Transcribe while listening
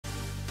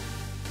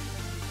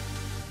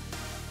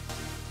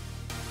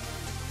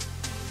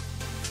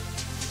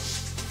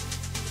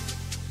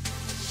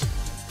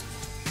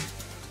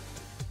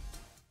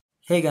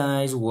Hey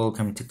guys,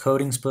 welcome to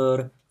Coding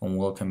Spot and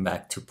welcome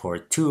back to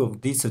part 2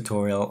 of this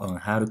tutorial on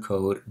how to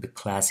code the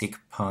classic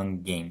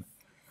Pong game.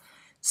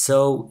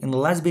 So in the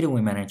last video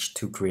we managed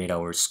to create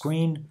our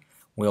screen,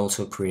 we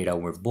also create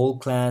our ball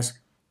class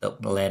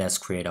that let us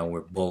create our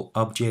ball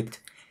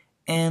object,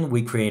 and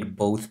we create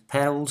both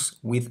pedals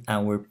with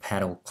our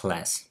pedal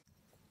class.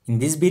 In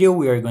this video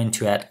we are going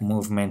to add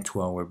movement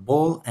to our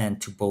ball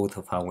and to both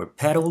of our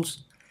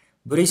pedals.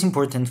 But it's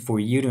important for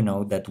you to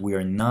know that we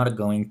are not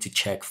going to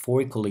check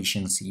for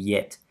collisions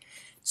yet.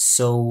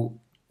 So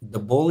the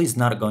ball is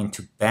not going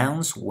to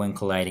bounce when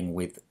colliding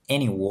with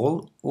any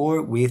wall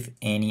or with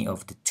any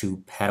of the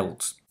two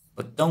pedals.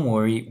 But don't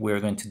worry, we're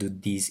going to do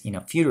this in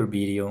a future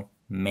video,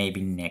 maybe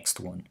next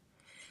one.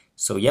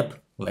 So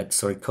yep, let's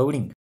start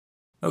coding.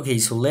 Okay,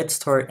 so let's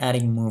start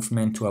adding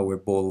movement to our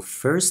ball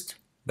first.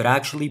 But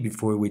actually,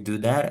 before we do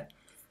that,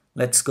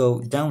 let's go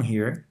down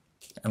here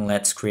and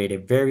let's create a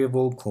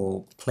variable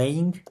called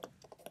playing,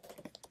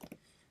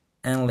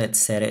 and let's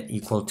set it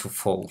equal to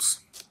false.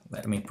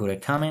 Let me put a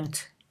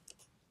comment,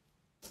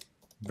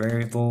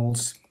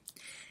 variables,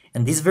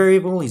 and this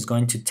variable is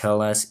going to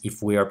tell us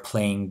if we are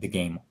playing the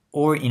game,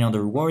 or in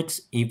other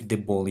words, if the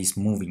ball is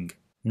moving.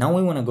 Now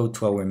we want to go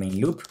to our main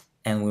loop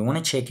and we want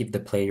to check if the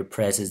player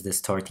presses the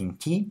starting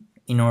key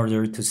in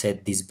order to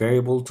set this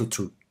variable to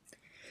true.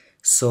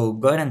 So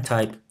go ahead and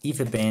type if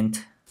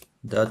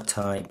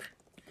event.type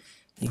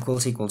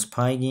equals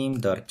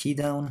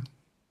Pygame.keydown,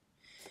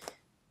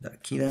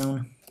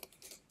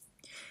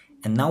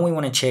 and now we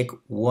want to check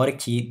what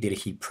key did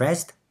he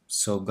press.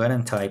 So go ahead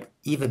and type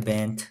if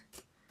event.key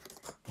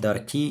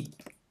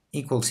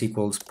equals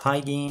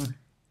Pygame.k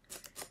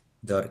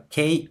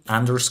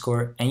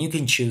underscore, and you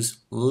can choose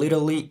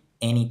literally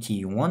any key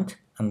you want.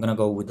 I'm gonna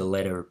go with the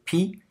letter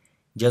P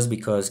just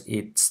because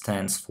it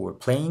stands for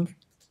playing,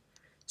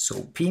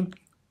 so P.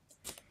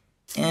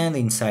 And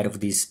inside of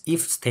this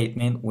if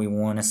statement, we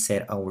want to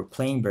set our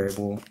playing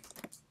variable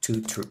to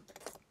true.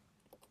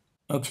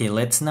 Okay,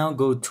 let's now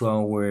go to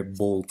our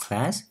ball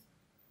class.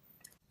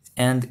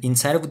 And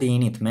inside of the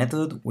init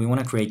method, we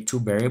want to create two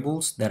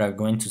variables that are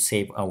going to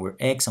save our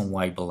x and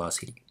y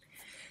velocity.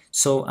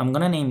 So I'm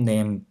going to name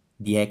them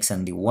the x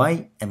and the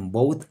y, and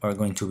both are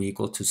going to be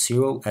equal to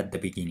 0 at the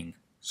beginning.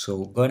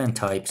 So go ahead and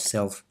type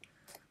self.dx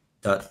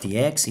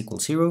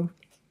equals 0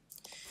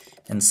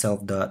 and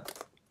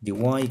self.dy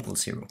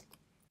equals 0.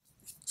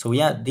 So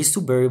yeah, these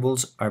two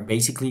variables are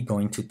basically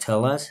going to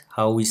tell us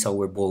how is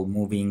our ball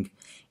moving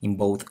in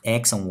both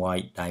x and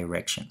y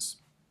directions.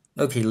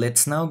 Okay,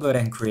 let's now go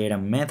ahead and create a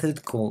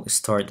method called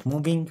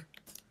startMoving.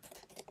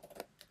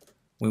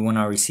 We want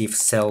to receive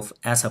self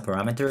as a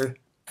parameter,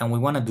 and we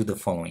want to do the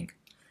following.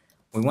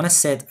 We want to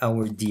set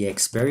our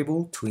dx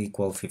variable to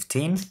equal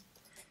 15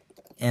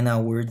 and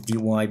our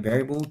dy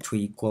variable to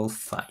equal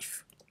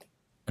 5.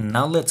 And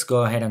now let's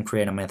go ahead and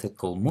create a method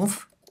called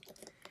move.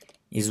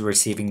 Is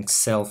receiving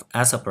self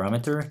as a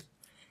parameter,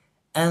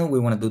 and we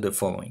want to do the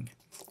following.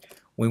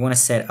 We want to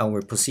set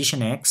our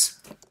position x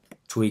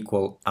to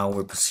equal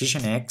our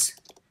position x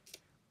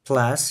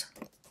plus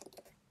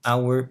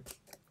our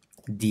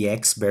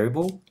dx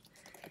variable,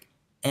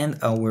 and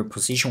our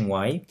position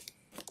y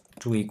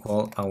to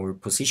equal our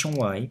position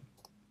y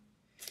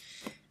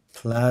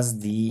plus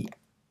the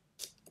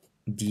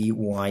dy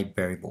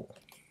variable.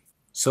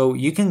 So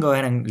you can go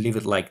ahead and leave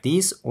it like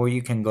this, or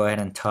you can go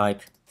ahead and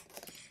type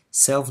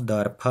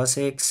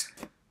self.posx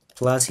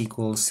plus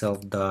equals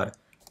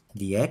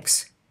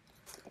self.dx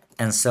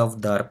and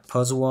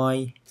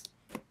self.posy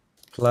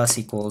plus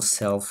equals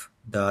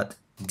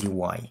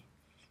self.dy.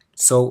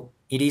 So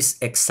it is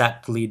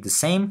exactly the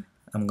same.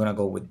 I'm gonna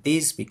go with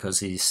this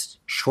because it's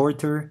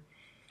shorter,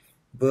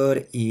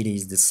 but it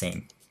is the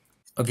same.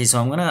 Okay, so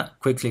I'm gonna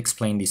quickly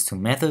explain these two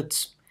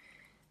methods.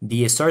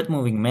 The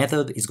startMoving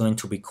method is going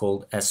to be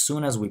called as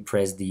soon as we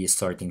press the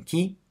starting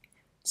key,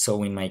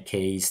 so in my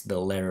case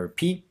the letter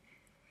P,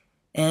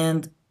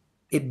 and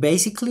it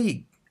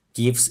basically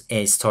gives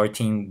a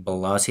starting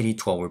velocity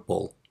to our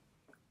ball.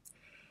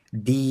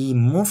 The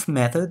move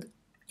method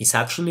is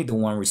actually the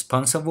one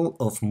responsible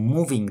of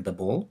moving the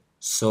ball,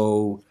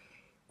 so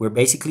we're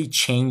basically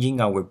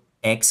changing our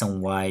x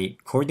and y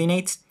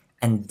coordinates,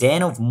 and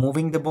then of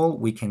moving the ball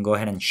we can go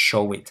ahead and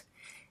show it,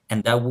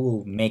 and that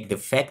will make the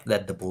effect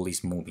that the ball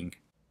is moving.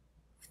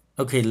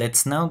 Okay,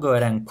 let's now go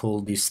ahead and call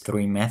these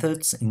three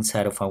methods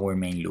inside of our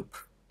main loop.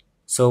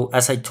 So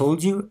as I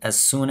told you, as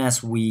soon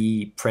as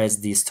we press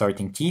the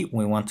starting key,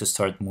 we want to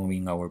start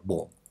moving our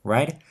ball,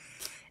 right?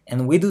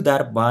 And we do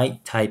that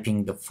by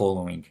typing the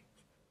following.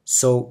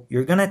 So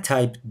you're gonna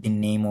type the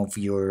name of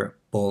your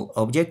ball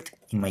object,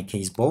 in my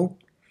case ball,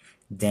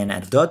 then a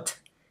dot,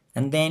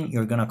 and then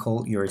you're gonna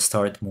call your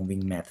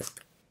startMoving method.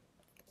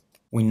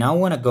 We now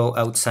wanna go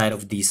outside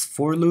of this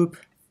for loop,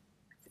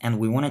 and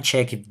we wanna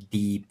check if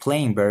the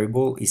playing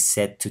variable is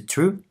set to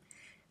true,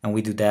 and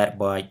we do that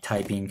by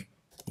typing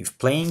if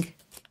playing.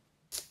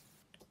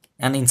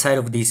 And inside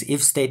of this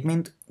if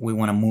statement, we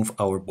want to move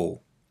our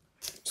ball.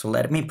 So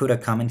let me put a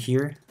comment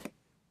here,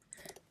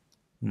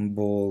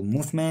 ball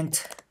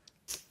movement,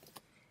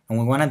 and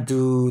we want to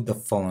do the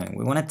following.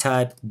 We want to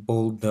type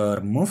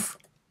ball.move,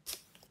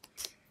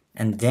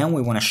 and then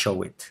we want to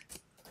show it.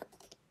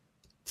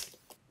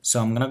 So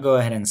I'm gonna go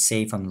ahead and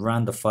save and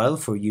run the file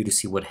for you to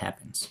see what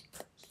happens.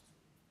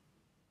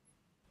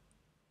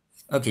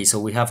 Okay, so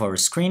we have our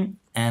screen,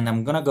 and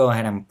I'm gonna go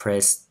ahead and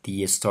press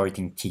the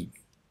starting key.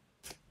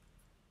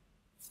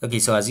 Okay,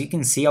 so as you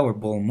can see, our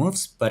ball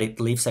moves, but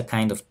it leaves a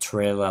kind of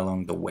trail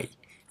along the way,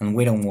 and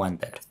we don't want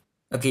that.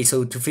 Okay,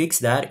 so to fix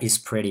that is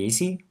pretty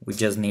easy. We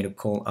just need to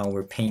call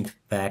our paint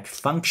back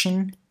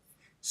function.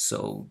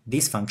 So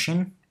this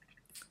function,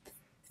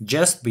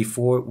 just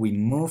before we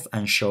move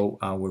and show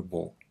our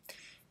ball.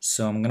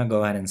 So I'm gonna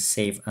go ahead and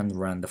save and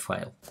run the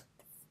file.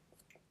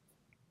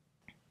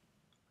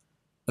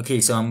 Okay,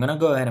 so I'm gonna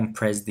go ahead and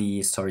press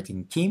the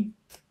starting key.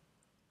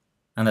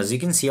 And as you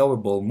can see, our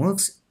ball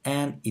moves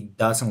and it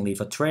doesn't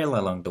leave a trail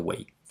along the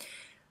way.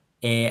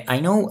 I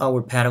know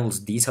our petals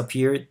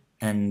disappeared,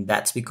 and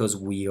that's because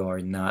we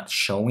are not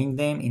showing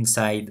them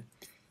inside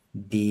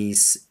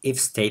this if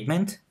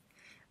statement,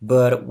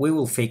 but we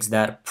will fix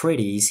that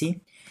pretty easy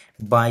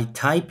by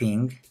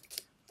typing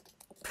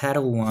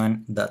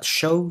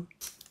petal1.show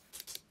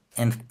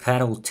and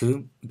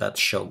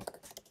petal2.show.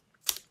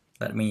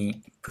 Let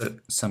me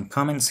put some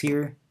comments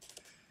here.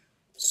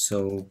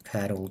 So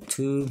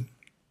petal2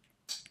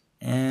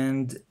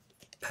 and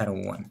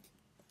petal1.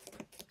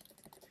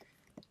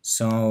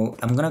 So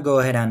I'm gonna go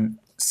ahead and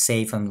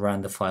save and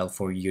run the file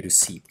for you to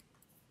see.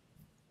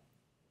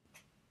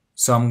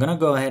 So I'm gonna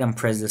go ahead and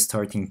press the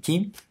starting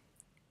key,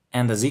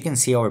 and as you can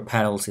see, our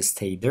petals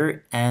stay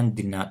there and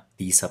do not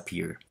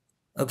disappear.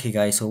 Okay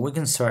guys, so we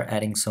can start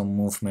adding some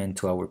movement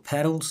to our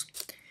petals,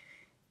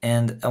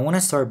 and I want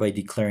to start by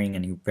declaring a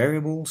new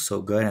variable.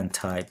 So go ahead and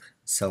type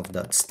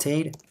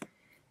self.state,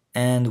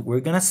 and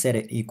we're gonna set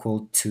it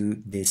equal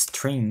to the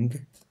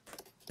string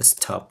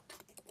stop.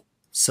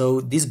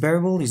 So this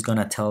variable is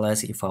gonna tell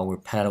us if our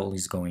petal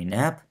is going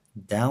up,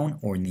 down,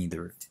 or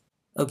neither.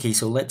 Okay,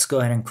 so let's go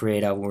ahead and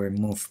create our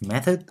move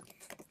method.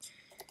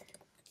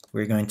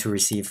 We're going to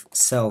receive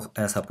self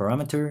as a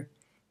parameter,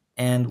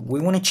 and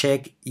we want to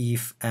check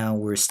if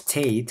our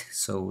state,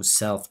 so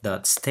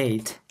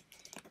self.state,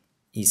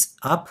 is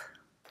up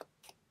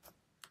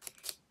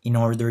in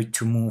order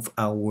to move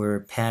our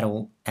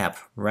petal up,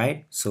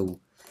 right? So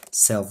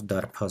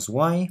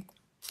self.posy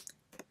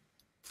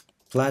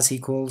plus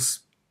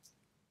equals,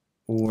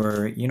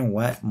 or you know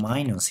what,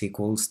 minus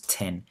equals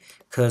 10.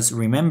 Because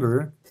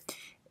remember,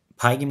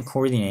 Pygame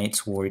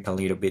coordinates work a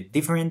little bit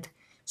different.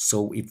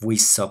 So if we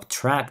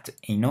subtract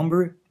a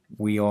number,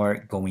 we are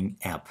going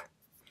up.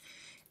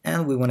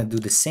 And we want to do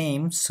the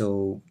same.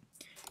 So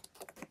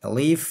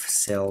if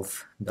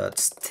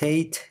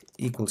self.state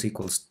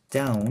equals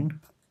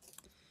down,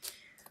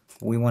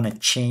 we want to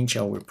change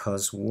our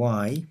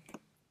posy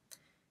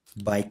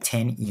by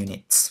 10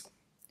 units.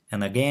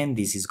 And again,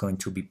 this is going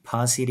to be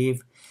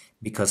positive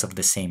because of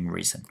the same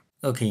reason.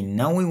 Okay,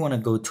 now we want to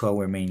go to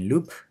our main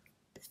loop,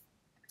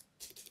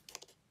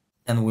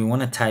 and we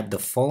want to type the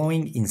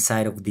following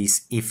inside of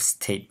this if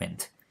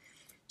statement.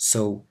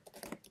 So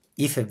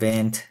if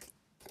event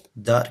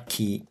dot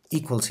key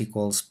equals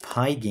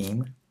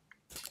pygame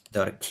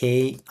dot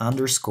k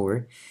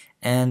underscore,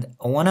 and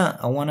I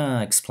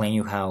wanna explain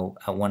you how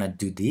I wanna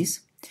do this.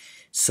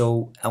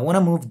 So I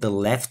wanna move the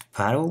left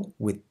paddle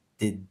with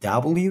the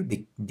W,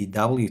 the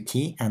W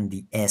key and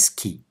the S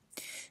key.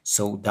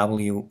 So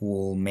W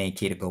will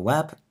make it go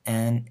up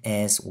and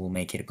S will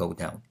make it go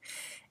down.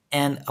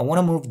 And I want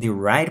to move the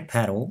right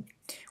pedal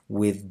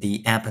with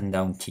the up and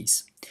down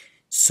keys.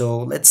 So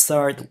let's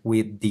start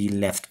with the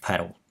left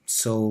pedal.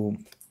 So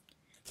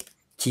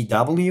key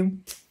W,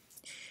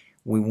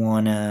 we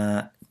want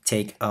to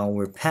take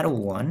our pedal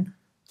 1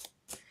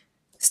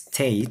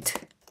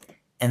 state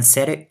and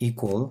set it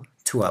equal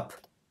to up.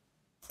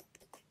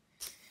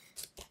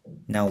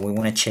 Now we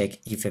want to check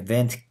if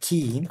event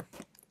key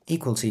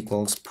equals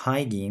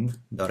pygame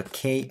dot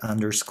k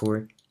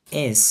underscore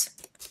s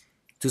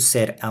to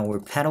set our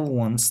pedal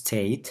 1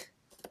 state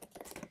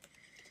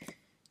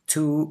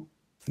to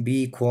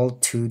be equal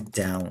to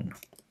down.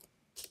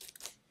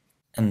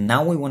 And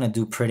now we want to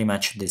do pretty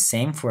much the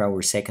same for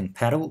our second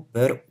pedal,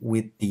 but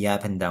with the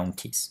up and down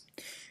keys.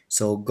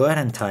 So go ahead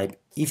and type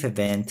if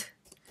event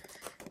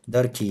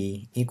dot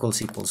key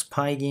equals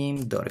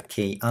pygame dot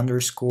k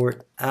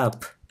underscore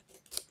up,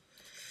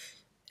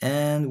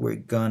 and we're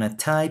gonna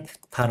type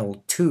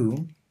pedal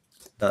 2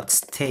 dot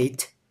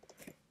state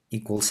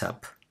equals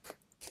up.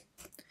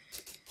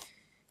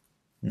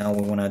 Now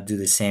we want to do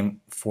the same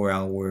for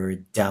our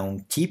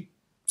down key.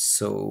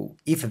 So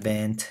if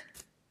event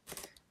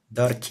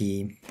dot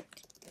key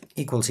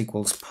equals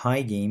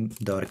pygame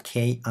dot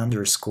k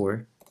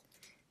underscore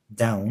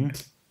down,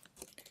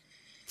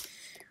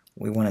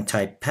 we want to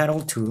type pedal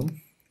 2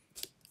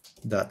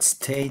 dot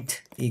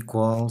state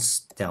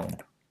equals down.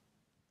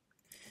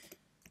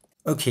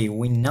 Okay,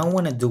 we now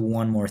want to do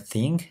one more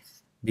thing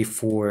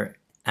before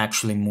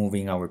actually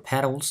moving our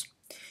pedals.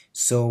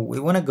 So we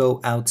want to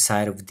go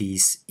outside of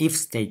this if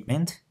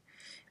statement,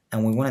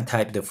 and we want to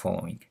type the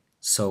following.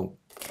 So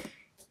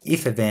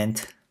if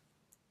event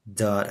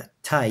dot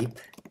type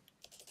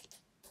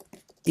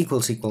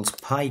equals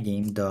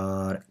Pygame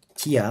dot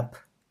keyup.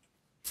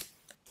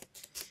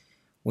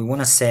 We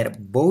want to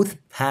set both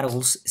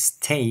pedals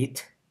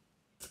state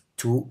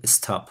to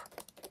stop.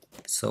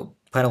 So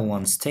pedal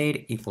 1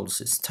 state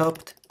equals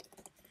stopped,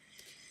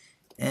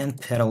 and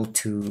pedal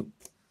 2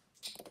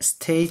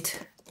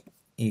 state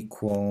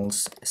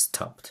equals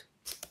stopped.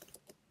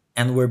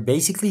 And we're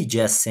basically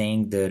just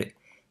saying that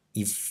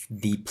if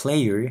the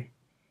player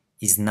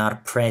is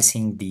not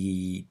pressing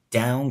the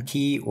down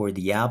key or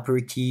the upper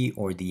key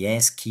or the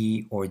S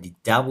key or the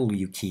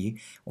W key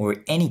or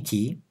any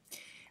key,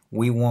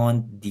 we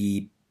want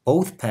the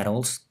both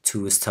pedals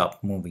to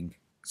stop moving.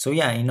 So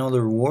yeah, in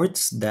other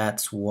words,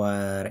 that's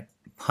what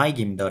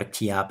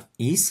pygame.keyup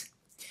is.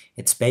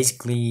 It's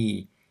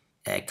basically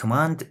a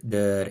command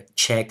that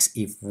checks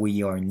if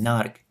we are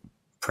not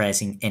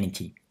pressing any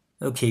key.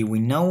 Okay, we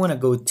now want to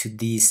go to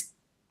this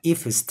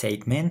if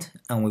statement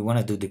and we want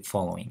to do the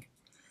following.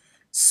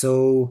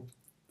 So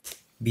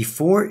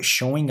before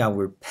showing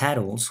our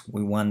pedals,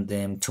 we want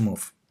them to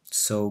move.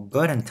 So go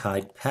ahead and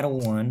type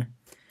pedal1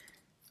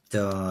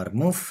 dot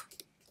move,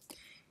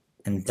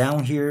 and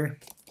down here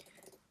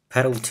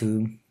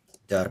pedal2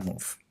 dot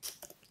move,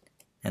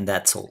 and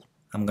that's all.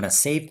 I'm gonna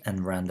save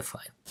and run the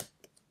file.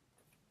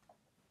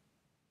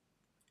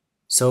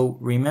 So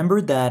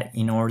remember that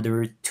in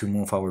order to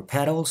move our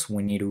pedals,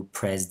 we need to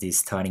press the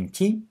starting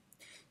key.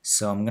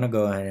 So I'm gonna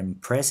go ahead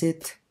and press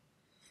it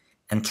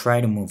and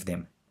try to move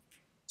them.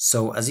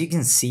 So as you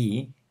can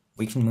see,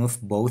 we can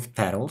move both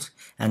pedals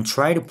and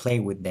try to play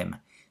with them.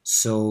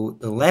 So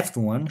the left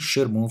one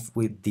should move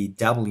with the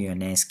W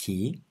and S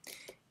key,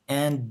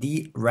 and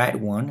the right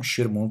one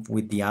should move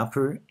with the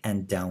upper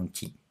and down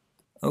key.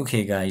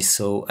 Okay guys,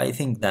 so I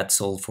think that's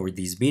all for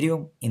this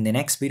video. In the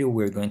next video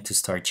we're going to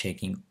start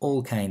checking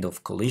all kind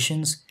of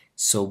collisions,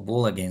 so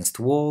ball against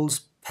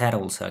walls,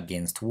 pedals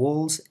against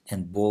walls,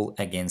 and ball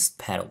against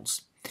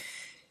pedals.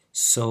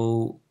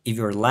 So if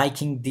you're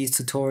liking this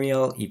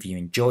tutorial, if you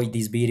enjoyed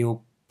this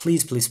video,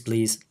 please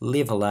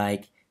leave a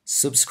like,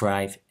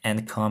 subscribe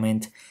and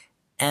comment,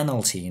 and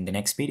I'll see you in the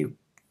next video.